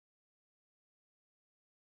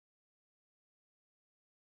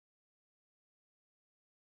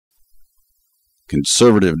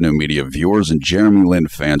Conservative new media viewers and Jeremy Lin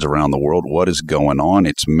fans around the world, what is going on?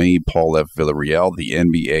 It's me, Paul F. Villarreal, the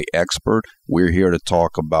NBA expert. We're here to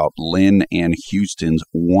talk about Lin and Houston's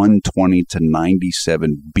 120-97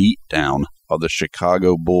 beatdown of the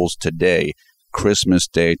Chicago Bulls today, Christmas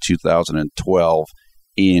Day 2012,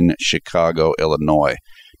 in Chicago, Illinois.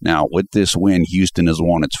 Now, with this win, Houston has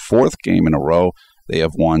won its fourth game in a row. They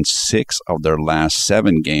have won 6 of their last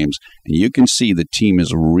 7 games, and you can see the team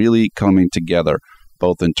is really coming together,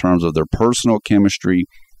 both in terms of their personal chemistry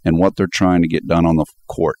and what they're trying to get done on the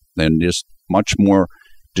court. They're just much more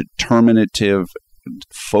determinative,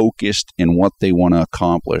 focused in what they want to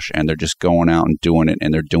accomplish, and they're just going out and doing it,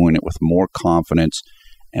 and they're doing it with more confidence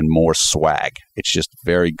and more swag. It's just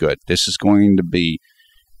very good. This is going to be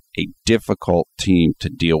a difficult team to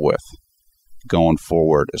deal with going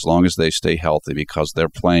forward, as long as they stay healthy, because they're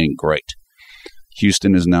playing great.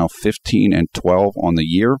 Houston is now 15-12 on the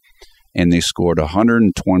year, and they scored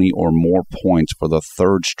 120 or more points for the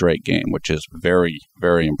third straight game, which is very,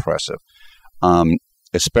 very impressive.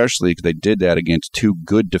 Especially because they did that against 2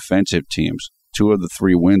 good defensive teams. 2 of the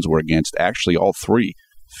 3 wins were against, actually all 3,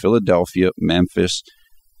 Philadelphia, Memphis,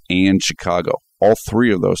 and Chicago. All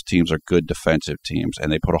 3 of those teams are good defensive teams,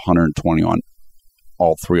 and they put 120 on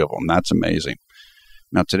all 3 of them. That's amazing.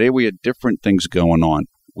 Now, today we had different things going on.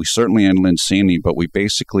 We certainly had Linsanity, but we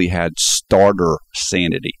basically had starter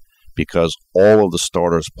sanity because all of the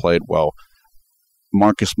starters played well.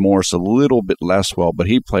 Marcus Morris a little bit less well, but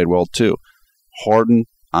he played well too. Harden,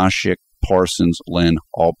 Ashik, Parsons, Lin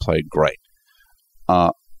all played great.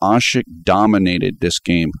 Ashik dominated this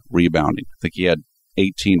game rebounding. I think he had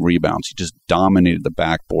 18 rebounds. He just dominated the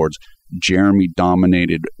backboards. Jeremy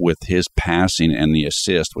dominated with his passing and the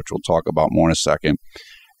assist, which we'll talk about more in a second.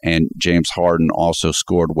 And James Harden also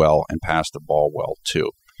scored well and passed the ball well,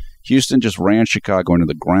 too. Houston just ran Chicago into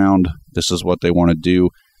the ground. This is what they want to do.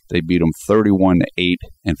 They beat them 31-8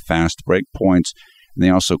 in fast break points. And they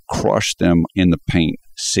also crushed them in the paint,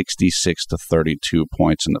 66-32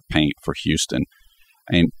 points in the paint for Houston.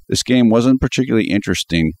 And this game wasn't particularly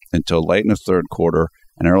interesting until late in the third quarter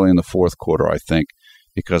and early in the fourth quarter, I think,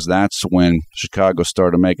 because that's when Chicago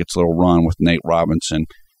started to make its little run with Nate Robinson,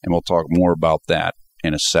 and we'll talk more about that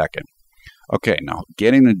in a second. Okay, now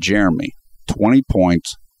getting to Jeremy, 20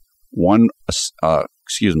 points, 1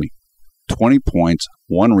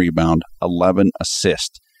 rebound, 11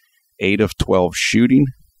 assists, 8 of 12 shooting,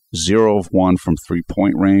 0 of 1 from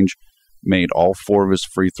three-point range, made all 4 of his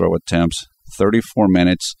free throw attempts, 34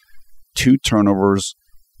 minutes, 2 turnovers.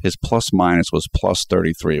 His plus-minus was plus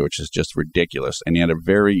 33, which is just ridiculous. And he had a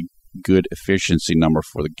very good efficiency number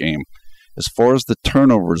for the game. As far as the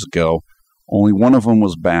turnovers go, only one of them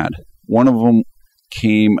was bad. One of them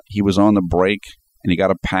came, he was on the break, and he got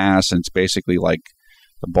a pass, and it's basically like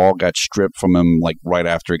the ball got stripped from him like right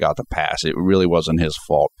after he got the pass. It really wasn't his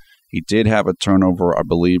fault. He did have a turnover, I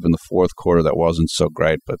believe, in the fourth quarter that wasn't so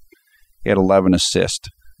great, but he had 11 assists.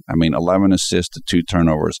 11 assists to 2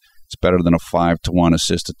 turnovers. It's better than a 5-to-1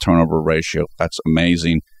 assist-to-turnover ratio. That's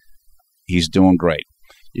amazing. He's doing great.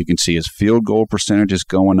 You can see his field goal percentage is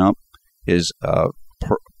going up. His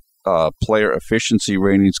player efficiency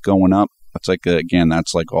rating is going up. That's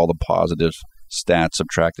that's like all the positive stats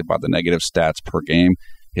subtracted by the negative stats per game.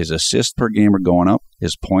 His assists per game are going up.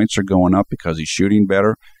 His points are going up because he's shooting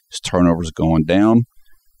better. His turnovers going down.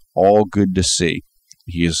 All good to see.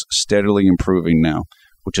 He is steadily improving now,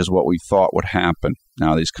 which is what we thought would happen.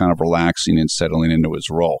 Now he's kind of relaxing and settling into his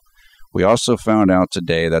role. We also found out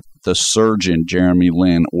today that the surgeon, Jeremy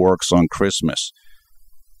Lin, works on Christmas.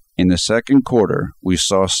 In the second quarter, we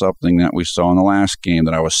saw something that we saw in the last game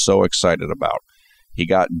that I was so excited about. He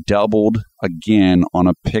got doubled again on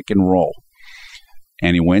a pick and roll.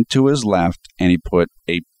 And he went to his left, and he put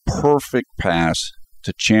a perfect pass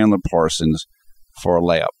to Chandler Parsons for a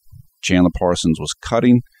layup. Chandler Parsons was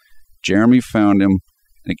cutting. Jeremy found him.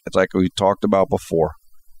 It's like we talked about before.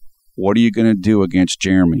 What are you going to do against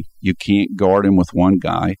Jeremy? You can't guard him with one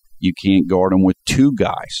guy. You can't guard him with 2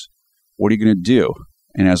 guys. What are you going to do?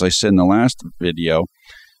 And as I said in the last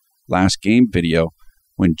game video,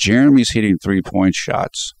 when Jeremy's hitting 3-point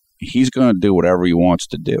shots, he's going to do whatever he wants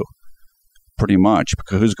to do, pretty much,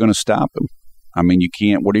 because who's going to stop him? You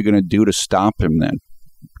can't. What are you going to do to stop him then?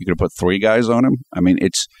 You're going to put 3 guys on him?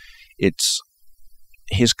 It's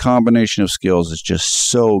his combination of skills is just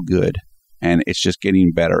so good, and it's just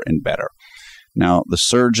getting better and better. Now, the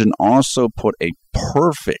surgeon also put a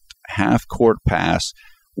perfect half-court pass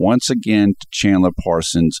once again to Chandler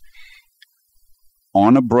Parsons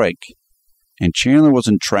on a break, and Chandler was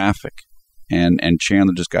in traffic, and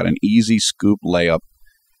Chandler just got an easy scoop layup.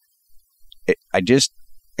 I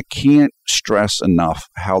can't stress enough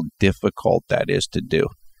how difficult that is to do.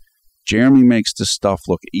 Jeremy makes this stuff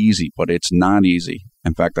look easy, but it's not easy.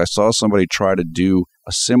 In fact, I saw somebody try to do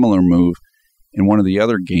a similar move in one of the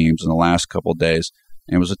other games in the last couple of days,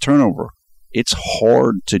 and it was a turnover. It's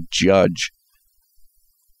hard to judge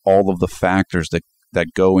all of the factors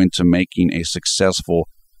that go into making a successful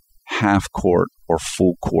half-court or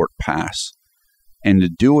full-court pass. And to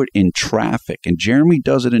do it in traffic, and Jeremy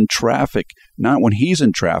does it in traffic, not when he's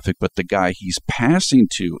in traffic, but the guy he's passing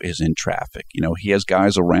to is in traffic. You know, he has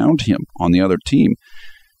guys around him on the other team.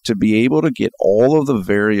 To be able to get all of the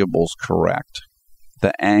variables correct,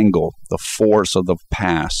 the angle, the force of the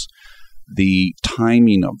pass, the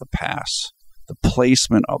timing of the pass, the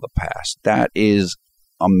placement of the pass, that is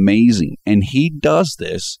amazing. And he does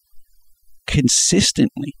this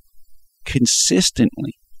consistently.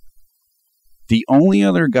 The only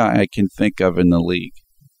other guy I can think of in the league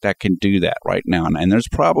that can do that right now, and there's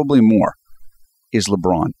probably more, is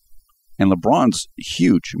LeBron. And LeBron's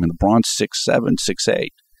huge. I mean, LeBron's 6'7", 6'8".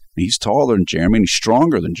 He's taller than Jeremy, and he's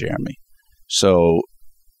stronger than Jeremy. So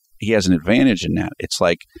he has an advantage in that. It's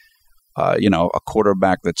like, a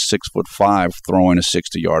quarterback that's 6'5" throwing a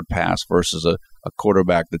 60-yard pass versus a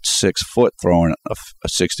quarterback that's 6 foot throwing a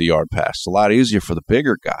 60-yard pass. It's a lot easier for the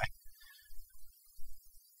bigger guy.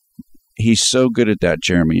 He's so good at that,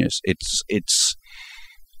 Jeremy is.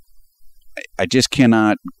 I just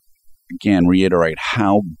cannot, again, reiterate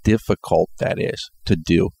how difficult that is to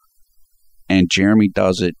do. And Jeremy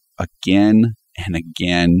does it again and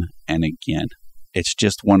again and again. It's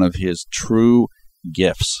just one of his true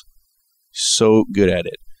gifts. So good at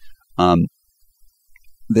it.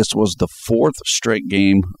 This was the 4th straight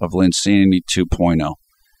game of Linsanity 2.0.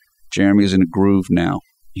 Jeremy's in a groove now.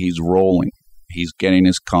 He's rolling. He's getting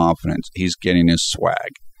his confidence. He's getting his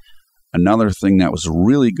swag. Another thing that was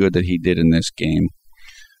really good that he did in this game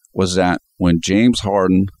was that when James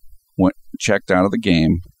Harden checked out of the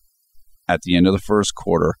game at the end of the first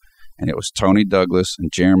quarter, and it was Tony Douglas and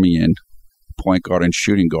Jeremy in point guard and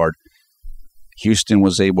shooting guard, Houston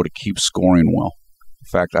was able to keep scoring well. In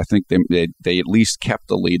fact, I think they at least kept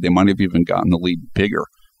the lead. They might have even gotten the lead bigger.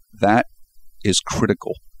 That is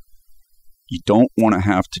critical. You don't want to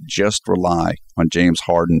have to just rely on James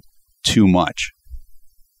Harden too much.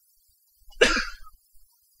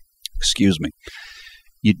 Excuse me.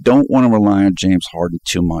 You don't want to rely on James Harden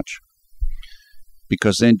too much,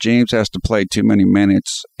 because then James has to play too many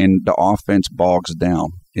minutes and the offense bogs down.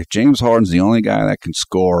 If James Harden's the only guy that can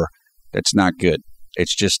score, that's not good.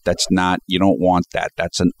 You don't want that.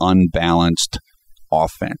 That's an unbalanced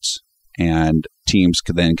offense. And teams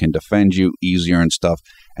can defend you easier and stuff.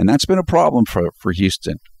 And that's been a problem for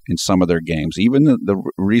Houston in some of their games. Even the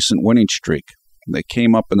recent winning streak. They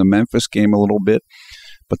came up in the Memphis game a little bit,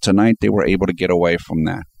 but tonight they were able to get away from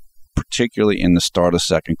that, particularly in the start of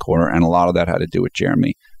second quarter. And a lot of that had to do with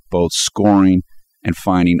Jeremy, both scoring and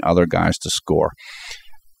finding other guys to score.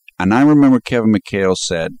 And I remember Kevin McHale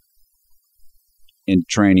said in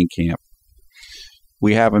training camp,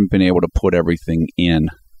 we haven't been able to put everything in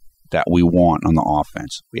that we want on the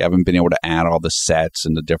offense. We haven't been able to add all the sets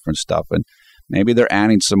and the different stuff, and maybe they're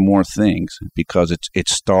adding some more things because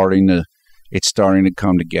it's starting to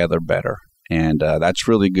come together better, and that's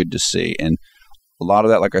really good to see. And a lot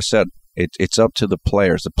of that, like I said, it's up to the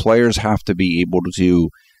players. The players have to be able to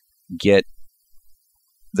get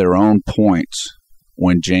their own points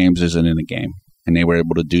when James isn't in the game, and they were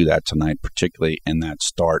able to do that tonight, particularly in that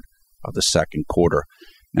start of the second quarter.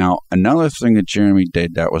 Now, another thing that Jeremy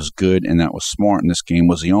did that was good and that was smart in this game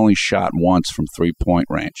was he only shot once from three-point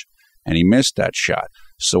range, and he missed that shot.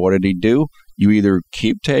 So what did he do? You either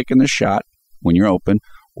keep taking the shot when you're open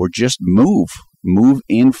or just move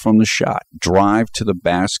in from the shot, drive to the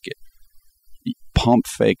basket, pump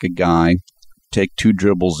fake a guy, take 2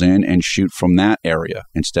 dribbles in and shoot from that area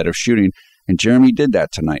instead of shooting. And Jeremy did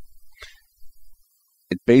that tonight.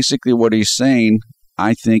 Basically what he's saying,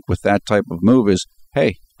 I think, with that type of move is,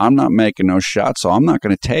 hey, I'm not making those shots, so I'm not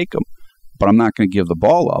going to take them, but I'm not going to give the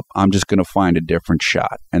ball up. I'm just going to find a different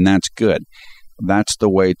shot, and that's good. That's the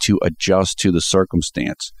way to adjust to the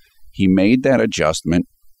circumstance. He made that adjustment,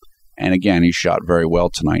 and again, he shot very well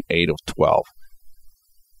tonight, 8 of 12.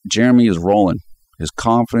 Jeremy is rolling. His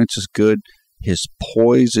confidence is good. His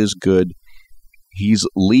poise is good. He's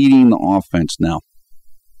leading the offense now.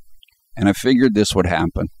 And I figured this would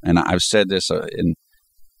happen, and I've said this in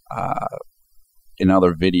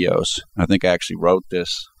other videos. I think I actually wrote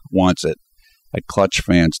this once at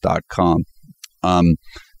clutchfans.com.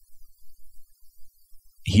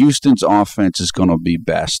 Houston's offense is going to be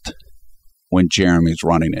best when Jeremy's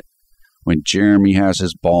running it. When Jeremy has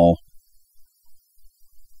his ball,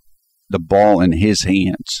 the ball in his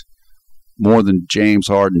hands more than James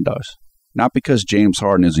Harden does. Not because James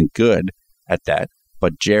Harden isn't good at that,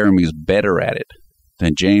 but Jeremy's better at it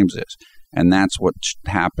than James is. And that's what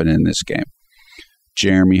happened in this game.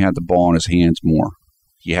 Jeremy had the ball in his hands more.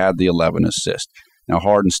 He had the 11 assists. Now,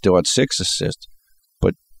 Harden still had 6 assists,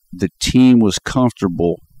 but the team was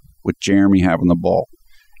comfortable with Jeremy having the ball.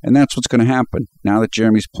 And that's what's going to happen. Now that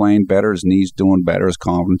Jeremy's playing better, his knee's doing better, his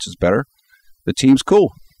confidence is better, the team's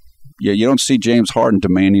cool. Yeah, you don't see James Harden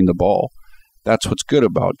demanding the ball. That's what's good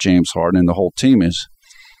about James Harden and the whole team is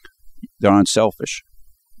they're unselfish.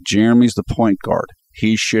 Jeremy's the point guard.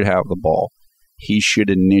 He should have the ball. He should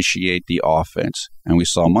initiate the offense. And we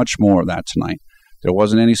saw much more of that tonight. There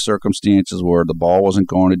wasn't any circumstances where the ball wasn't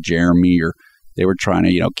going to Jeremy or they were trying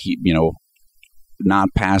to, keep, not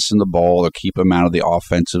passing the ball or keep him out of the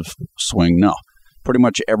offensive swing. No. Pretty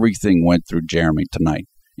much everything went through Jeremy tonight,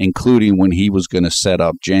 including when he was going to set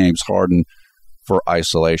up James Harden for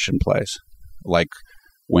isolation plays. Like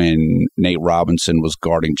when Nate Robinson was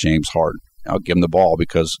guarding James Harden. I'll give him the ball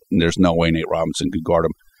because there's no way Nate Robinson could guard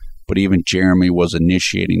him. But even Jeremy was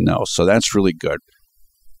initiating those. So that's really good.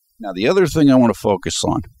 Now, the other thing I want to focus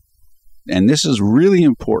on, and this is really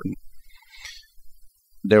important,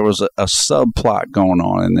 there was a subplot going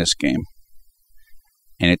on in this game.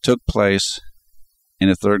 And it took place in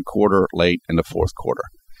the third quarter, late in the fourth quarter.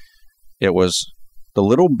 It was the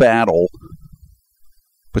little battle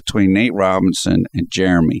between Nate Robinson and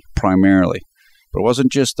Jeremy, primarily. But it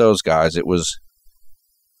wasn't just those guys. It was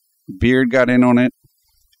Beard got in on it,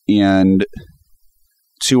 and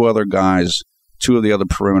two of the other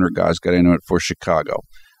perimeter guys got into it for Chicago.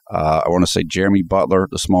 I want to say Jeremy Butler,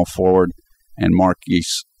 the small forward, and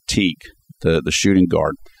Marquise Teague, the shooting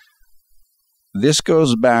guard. This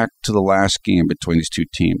goes back to the last game between these two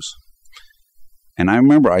teams. And I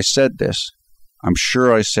remember I said this. I'm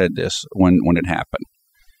sure I said this when it happened.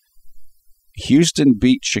 Houston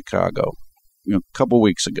beat Chicago a couple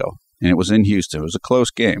weeks ago, and it was in Houston. It was a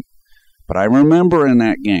close game. But I remember in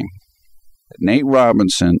that game that Nate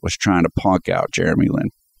Robinson was trying to punk out JLin.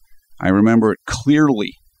 I remember it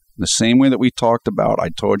clearly, the same way that we talked about. I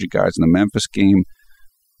told you guys in the Memphis game,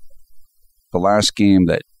 the last game,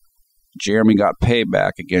 that Jeremy got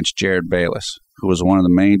payback against Jared Bayless, who was one of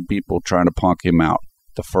the main people trying to punk him out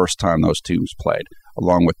the first time those teams played,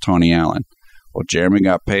 along with Tony Allen. Well, Jeremy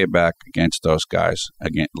got payback against those guys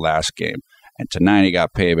last game, and tonight he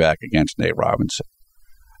got payback against Nate Robinson.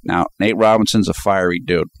 Now, Nate Robinson's a fiery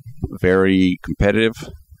dude, very competitive.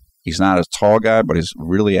 He's not a tall guy, but he's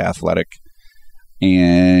really athletic,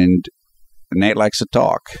 and Nate likes to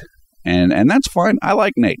talk, and that's fine. I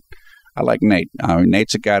like Nate.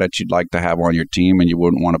 Nate's a guy that you'd like to have on your team and you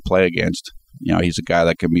wouldn't want to play against. He's a guy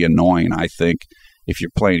that can be annoying, I think, if you're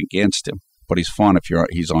playing against him, but he's fun if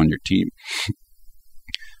he's on your team.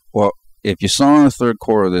 Well, if you saw in the third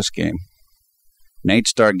quarter of this game, Nate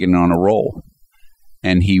started getting on a roll,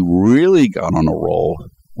 and he really got on a roll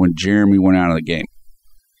when Jeremy went out of the game.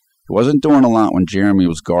 He wasn't doing a lot when Jeremy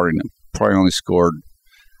was guarding him. Probably only scored,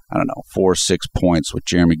 4 or 6 points with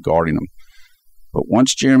Jeremy guarding him. But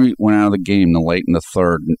once Jeremy went out of the game late in the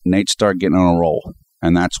third, Nate started getting on a roll,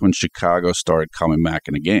 and that's when Chicago started coming back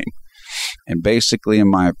in the game. And basically,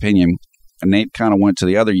 in my opinion, Nate kind of went to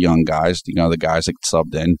the other young guys, the guys that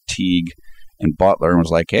subbed in, Teague and Butler, and was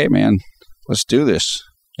like, hey, man, let's do this.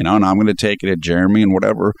 And I'm going to take it at Jeremy and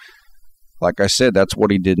whatever. Like I said, that's what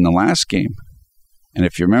he did in the last game. And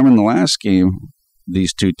if you remember in the last game,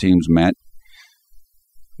 these two teams met.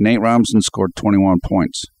 Nate Robinson scored 21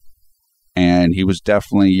 points. And he was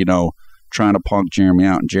definitely, trying to punk Jeremy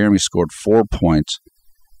out. And Jeremy scored 4 points.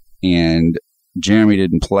 And Jeremy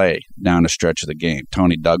didn't play down the stretch of the game.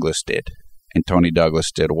 Tony Douglas did. And Tony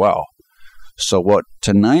Douglas did well. So what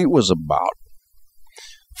tonight was about,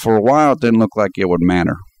 for a while it didn't look like it would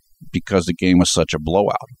matter because the game was such a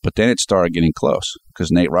blowout. But then it started getting close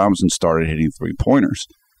because Nate Robinson started hitting three-pointers.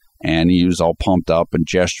 And he was all pumped up and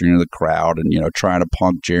gesturing to the crowd and, trying to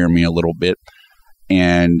punk Jeremy a little bit.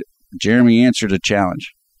 And Jeremy answered the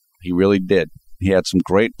challenge. He really did. He had some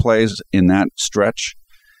great plays in that stretch.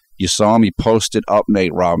 You saw him, he posted up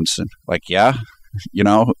Nate Robinson. Like, yeah, you're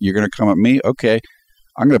going to come at me? Okay,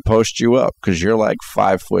 I'm going to post you up because you're like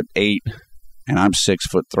 5'8", and I'm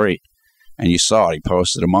 6'3". And you saw it. He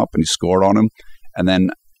posted him up and he scored on him. And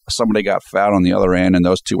then somebody got fouled on the other end, and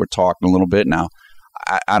those two were talking a little bit. Now,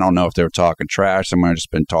 I don't know if they were talking trash. They might have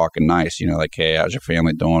just been talking nice, like, hey, how's your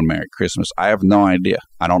family doing? Merry Christmas. I have no idea.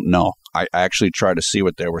 I don't know. I actually tried to see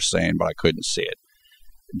what they were saying, but I couldn't see it.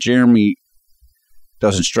 Jeremy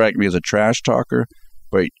doesn't strike me as a trash talker,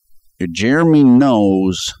 but Jeremy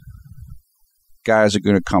knows guys are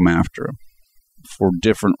going to come after him for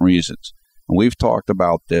different reasons. And we've talked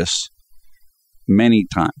about this many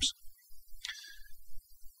times.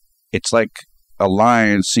 It's like a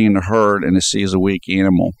lion seeing a herd and it sees a weak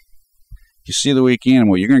animal. You see the weak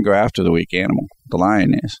animal, you're going to go after the weak animal. The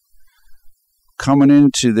lion is. Coming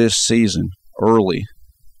into this season early,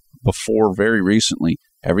 before very recently,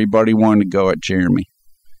 everybody wanted to go at Jeremy.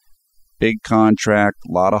 Big contract,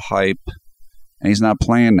 a lot of hype, and he's not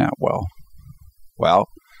playing that well. Well,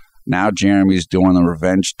 now Jeremy's doing the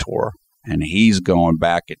revenge tour, and he's going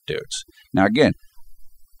back at dudes. Now, again,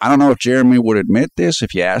 I don't know if Jeremy would admit this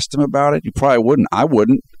if you asked him about it. You probably wouldn't. I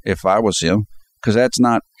wouldn't if I was him, because that's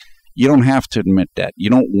not, you don't have to admit that. You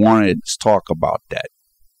don't want to talk about that.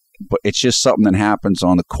 But it's just something that happens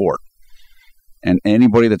on the court. And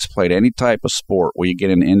anybody that's played any type of sport where you get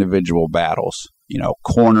in individual battles, you know,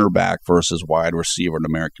 cornerback versus wide receiver in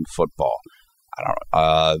American football,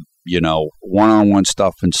 one-on-one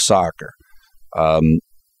stuff in soccer,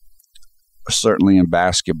 certainly in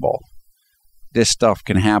basketball. This stuff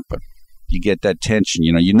can happen. You get that tension.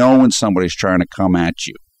 You know when somebody's trying to come at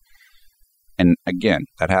you. And again,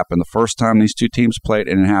 that happened the first time these two teams played,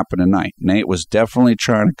 and it happened tonight. Nate was definitely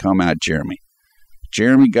trying to come at Jeremy.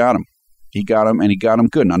 Jeremy got him. He got him, and he got him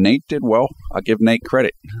good. Now, Nate did well. I'll give Nate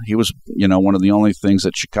credit. He was, one of the only things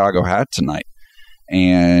that Chicago had tonight,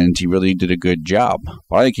 and he really did a good job.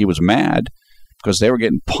 But I think he was mad because they were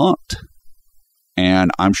getting punked,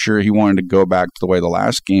 and I'm sure he wanted to go back to the way the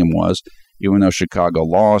last game was. Even though Chicago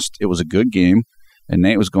lost, it was a good game, and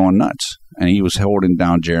Nate was going nuts, and he was holding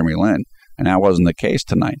down JLin, and that wasn't the case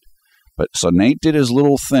tonight. But so Nate did his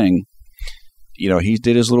little thing. He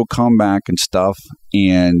did his little comeback and stuff,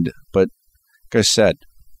 but like I said,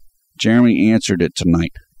 Jeremy answered it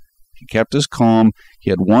tonight. He kept his calm. He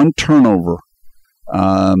had one turnover.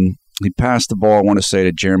 He passed the ball, I want to say,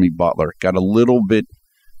 to Jeremy Butler. Got a little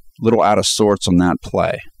out of sorts on that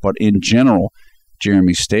play. But in general,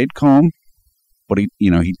 Jeremy stayed calm. But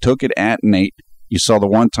he took it at Nate. You saw the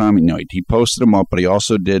one time, he posted him up, but he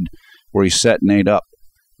also did where he set Nate up.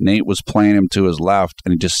 Nate was playing him to his left,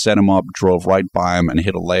 and he just set him up, drove right by him, and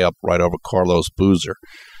hit a layup right over Carlos Boozer.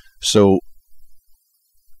 So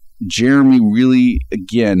Jeremy really,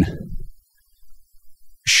 again,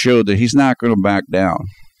 showed that he's not going to back down.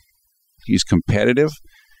 He's competitive.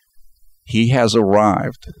 He has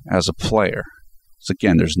arrived as a player. So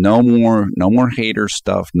again, there's no more hater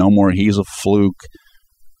stuff, no more he's a fluke,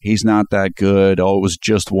 he's not that good, oh, it was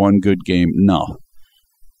just one good game. No.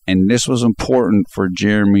 And this was important for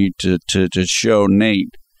Jeremy to show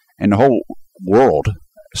Nate and the whole world,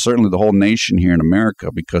 certainly the whole nation here in America,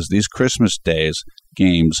 because these Christmas days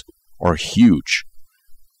games are huge.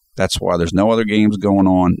 That's why there's no other games going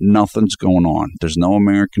on. Nothing's going on. There's no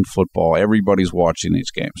American football. Everybody's watching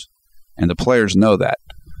these games. And the players know that.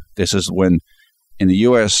 This is when, in the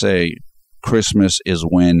USA, Christmas is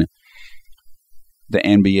when the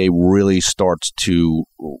NBA really starts to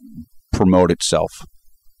promote itself.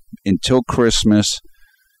 Until Christmas,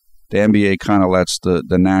 the NBA kind of lets the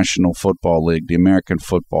National Football League, the American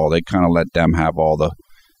football, they kind of let them have all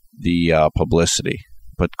the publicity.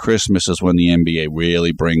 But Christmas is when the NBA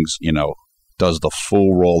really brings, does the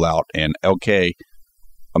full rollout. And, okay,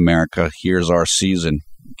 America, here's our season.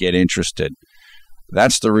 Get interested.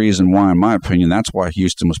 That's the reason why, in my opinion, that's why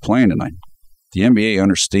Houston was playing tonight. The NBA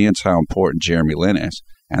understands how important JLin is,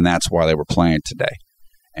 and that's why they were playing today.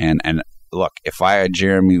 And look, if I had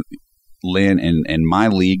JLin in my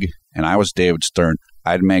league and I was David Stern,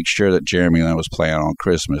 I'd make sure that JLin was playing on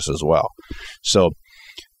Christmas as well. So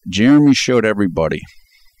Jeremy showed everybody,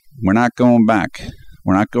 we're not going back.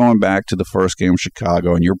 We're not going back to the first game of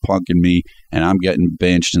Chicago and you're punking me and I'm getting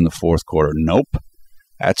benched in the fourth quarter. Nope.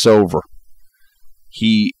 That's over.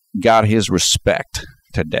 He got his respect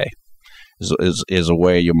today, is a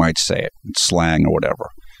way you might say it, slang or whatever.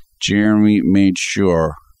 Jeremy made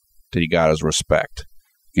sure that he got his respect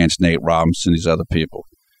against Nate Robinson and these other people.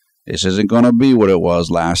 This isn't going to be what it was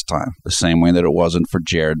last time, the same way that it wasn't for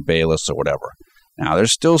Jared Bayless or whatever. Now,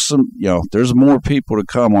 there's still some, there's more people to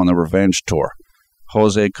come on the revenge tour.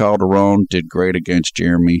 Jose Calderon did great against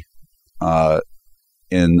Jeremy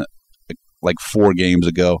in like 4 games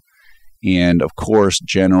ago. And, of course,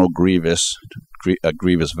 General Grievous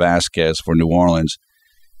Vasquez for New Orleans,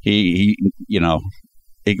 he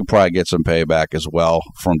could probably get some payback as well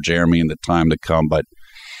from Jeremy in the time to come. But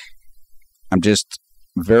I'm just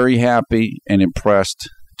very happy and impressed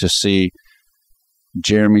to see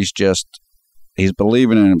Jeremy's he's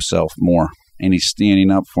believing in himself more, and he's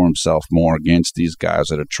standing up for himself more against these guys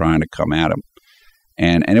that are trying to come at him.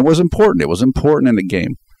 And it was important. It was important in the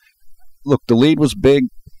game. Look, the lead was big.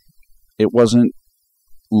 it wasn't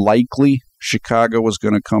likely Chicago was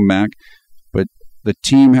going to come back, but the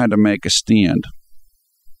team had to make a stand.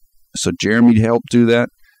 So Jeremy helped do that.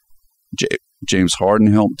 James Harden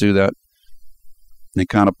helped do that. They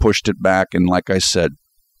kind of pushed it back, and like I said,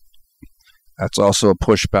 that's also a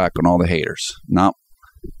pushback on all the haters. No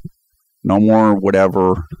more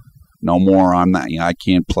whatever. No more I'm not. I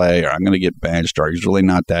can't play, or I'm going to get benched, or he's really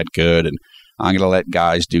not that good, and I'm going to let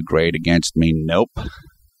guys do great against me. Nope.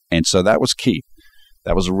 And so that was key.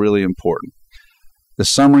 That was really important. The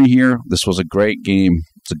summary here, this was a great game.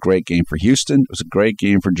 It's a great game for Houston. It was a great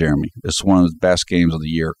game for Jeremy. This is one of the best games of the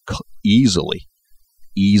year, easily.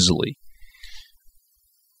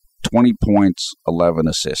 20 points, 11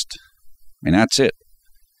 assists. And that's it.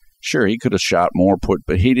 Sure, he could have shot more,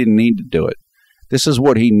 but he didn't need to do it. This is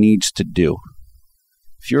what he needs to do.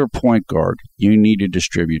 If you're a point guard, you need to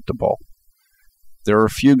distribute the ball. There are a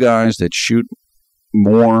few guys that shoot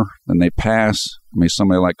more than they pass. I mean,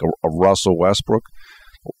 somebody like a Russell Westbrook.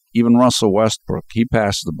 Even Russell Westbrook, he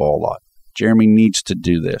passes the ball a lot. Jeremy needs to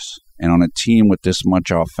do this. And on a team with this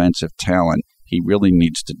much offensive talent, he really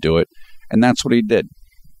needs to do it. And that's what he did.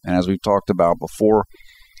 And as we've talked about before,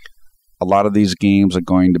 a lot of these games are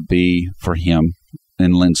going to be, for him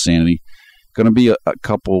in Linsanity, going to be a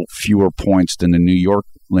couple fewer points than the New York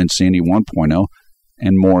Linsanity 1.0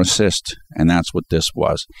 and more assists. And that's what this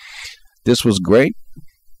was. This was great.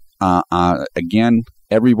 Again,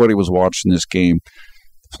 everybody was watching this game.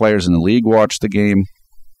 The players in the league watched the game.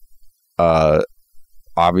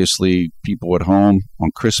 Obviously, people at home on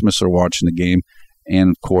Christmas are watching the game.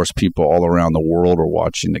 And, of course, people all around the world are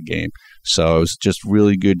watching the game. So it was just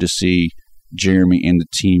really good to see Jeremy and the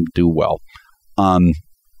team do well. What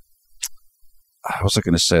was I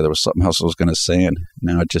going to say? There was something else I was going to say, and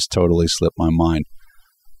now it just totally slipped my mind.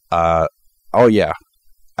 Oh, yeah.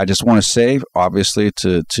 I just want to say, obviously,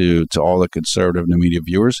 to all the conservative new media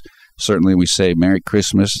viewers, certainly we say Merry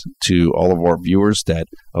Christmas to all of our viewers that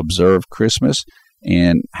observe Christmas,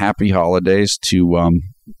 and Happy Holidays to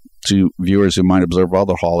viewers who might observe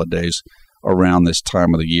other holidays around this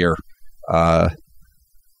time of the year. I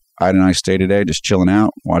had a nice day today, just chilling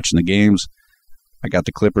out, watching the games. I got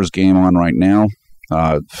the Clippers game on right now.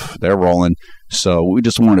 They're rolling. So we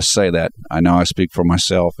just want to say that. I know I speak for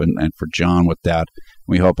myself and for John with that.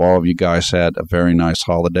 We hope all of you guys had a very nice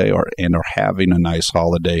holiday and are having a nice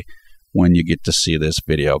holiday when you get to see this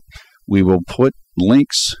video. We will put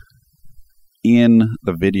links in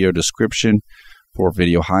the video description for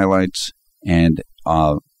video highlights and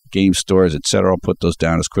game stories, etc. I'll put those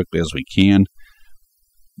down as quickly as we can.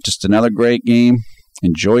 Just another great game.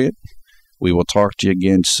 Enjoy it. We will talk to you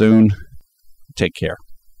again soon. Take care.